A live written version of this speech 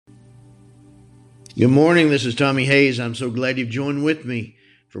Good morning. This is Tommy Hayes. I'm so glad you've joined with me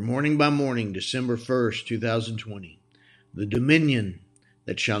for Morning by Morning, December 1st, 2020. The dominion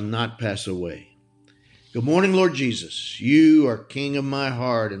that shall not pass away. Good morning, Lord Jesus. You are King of my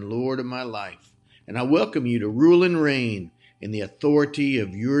heart and Lord of my life, and I welcome you to rule and reign in the authority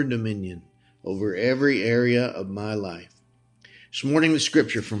of your dominion over every area of my life. This morning, the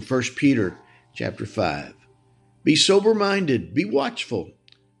scripture from 1 Peter chapter 5. Be sober-minded, be watchful.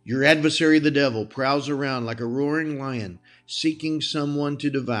 Your adversary, the devil, prowls around like a roaring lion, seeking someone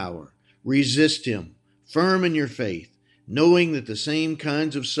to devour. Resist him, firm in your faith, knowing that the same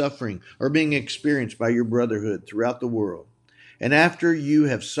kinds of suffering are being experienced by your brotherhood throughout the world. And after you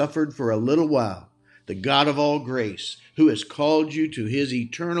have suffered for a little while, the God of all grace, who has called you to his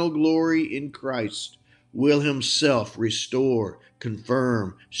eternal glory in Christ, will himself restore,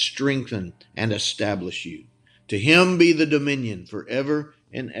 confirm, strengthen, and establish you. To him be the dominion forever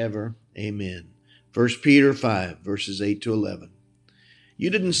and ever. Amen. 1 Peter 5, verses 8 to 11. You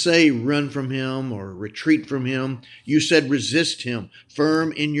didn't say run from him or retreat from him. You said resist him,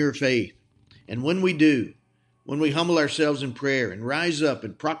 firm in your faith. And when we do, when we humble ourselves in prayer and rise up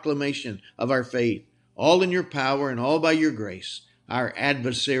in proclamation of our faith, all in your power and all by your grace, our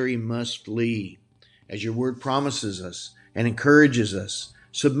adversary must flee. As your word promises us and encourages us,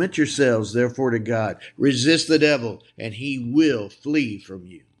 submit yourselves, therefore, to God. Resist the devil, and he will flee from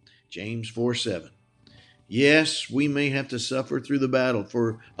you. James 4:7. Yes, we may have to suffer through the battle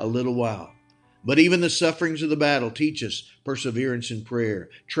for a little while. But even the sufferings of the battle teach us perseverance in prayer,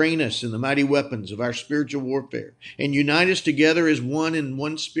 train us in the mighty weapons of our spiritual warfare, and unite us together as one in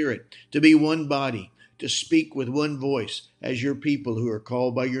one spirit, to be one body, to speak with one voice as your people who are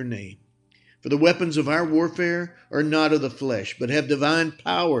called by your name. For the weapons of our warfare are not of the flesh, but have divine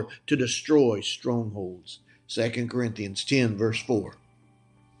power to destroy strongholds. 2 Corinthians 10, verse 4.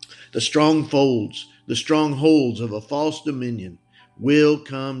 The strongholds of a false dominion will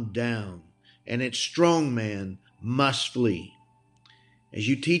come down, and its strong man must flee. As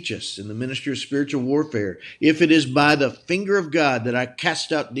you teach us in the ministry of spiritual warfare, if it is by the finger of God that I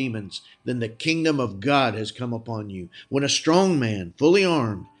cast out demons, then the kingdom of God has come upon you. When a strong man, fully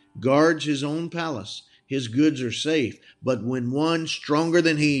armed, guards his own palace, his goods are safe. But when one stronger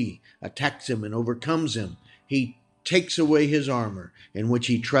than he attacks him and overcomes him, he takes away his armor in which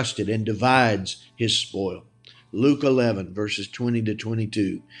he trusted and divides his spoil. Luke 11, verses 20 to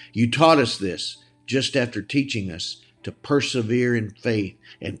 22. You taught us this just after teaching us to persevere in faith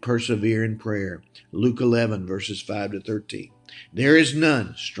and persevere in prayer. Luke 11, verses 5 to 13. There is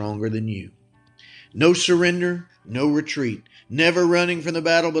none stronger than you. No surrender, no retreat, never running from the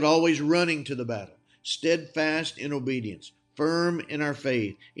battle, but always running to the battle, steadfast in obedience, firm in our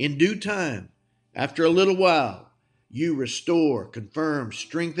faith. In due time, after a little while, you restore, confirm,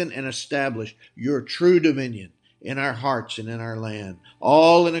 strengthen, and establish your true dominion in our hearts and in our land,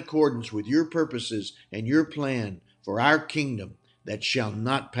 all in accordance with your purposes and your plan for our kingdom that shall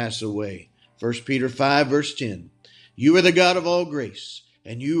not pass away. 1 Peter 5, verse 10. You are the God of all grace,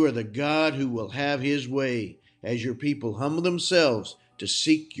 and you are the God who will have his way as your people humble themselves to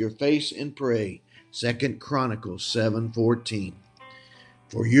seek your face and pray. 2 Chronicles 7:14.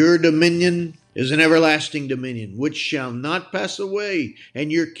 For your dominion is an everlasting dominion, which shall not pass away,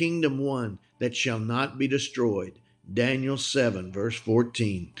 and your kingdom one that shall not be destroyed. Daniel 7, verse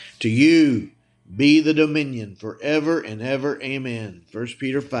 14. To you be the dominion forever and ever. Amen. 1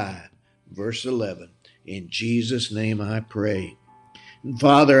 Peter 5, verse 11. In Jesus' name I pray. And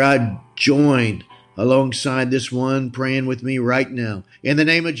Father, I join alongside this one praying with me right now in the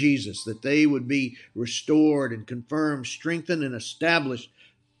name of Jesus, that they would be restored and confirmed, strengthened, and established,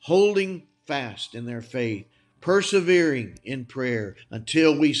 holding fast in their faith, persevering in prayer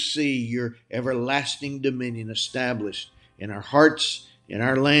until we see your everlasting dominion established in our hearts, in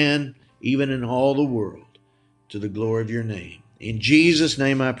our land, even in all the world, to the glory of your name. In Jesus'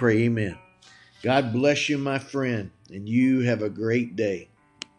 name I pray, amen. God bless you, my friend, and you have a great day.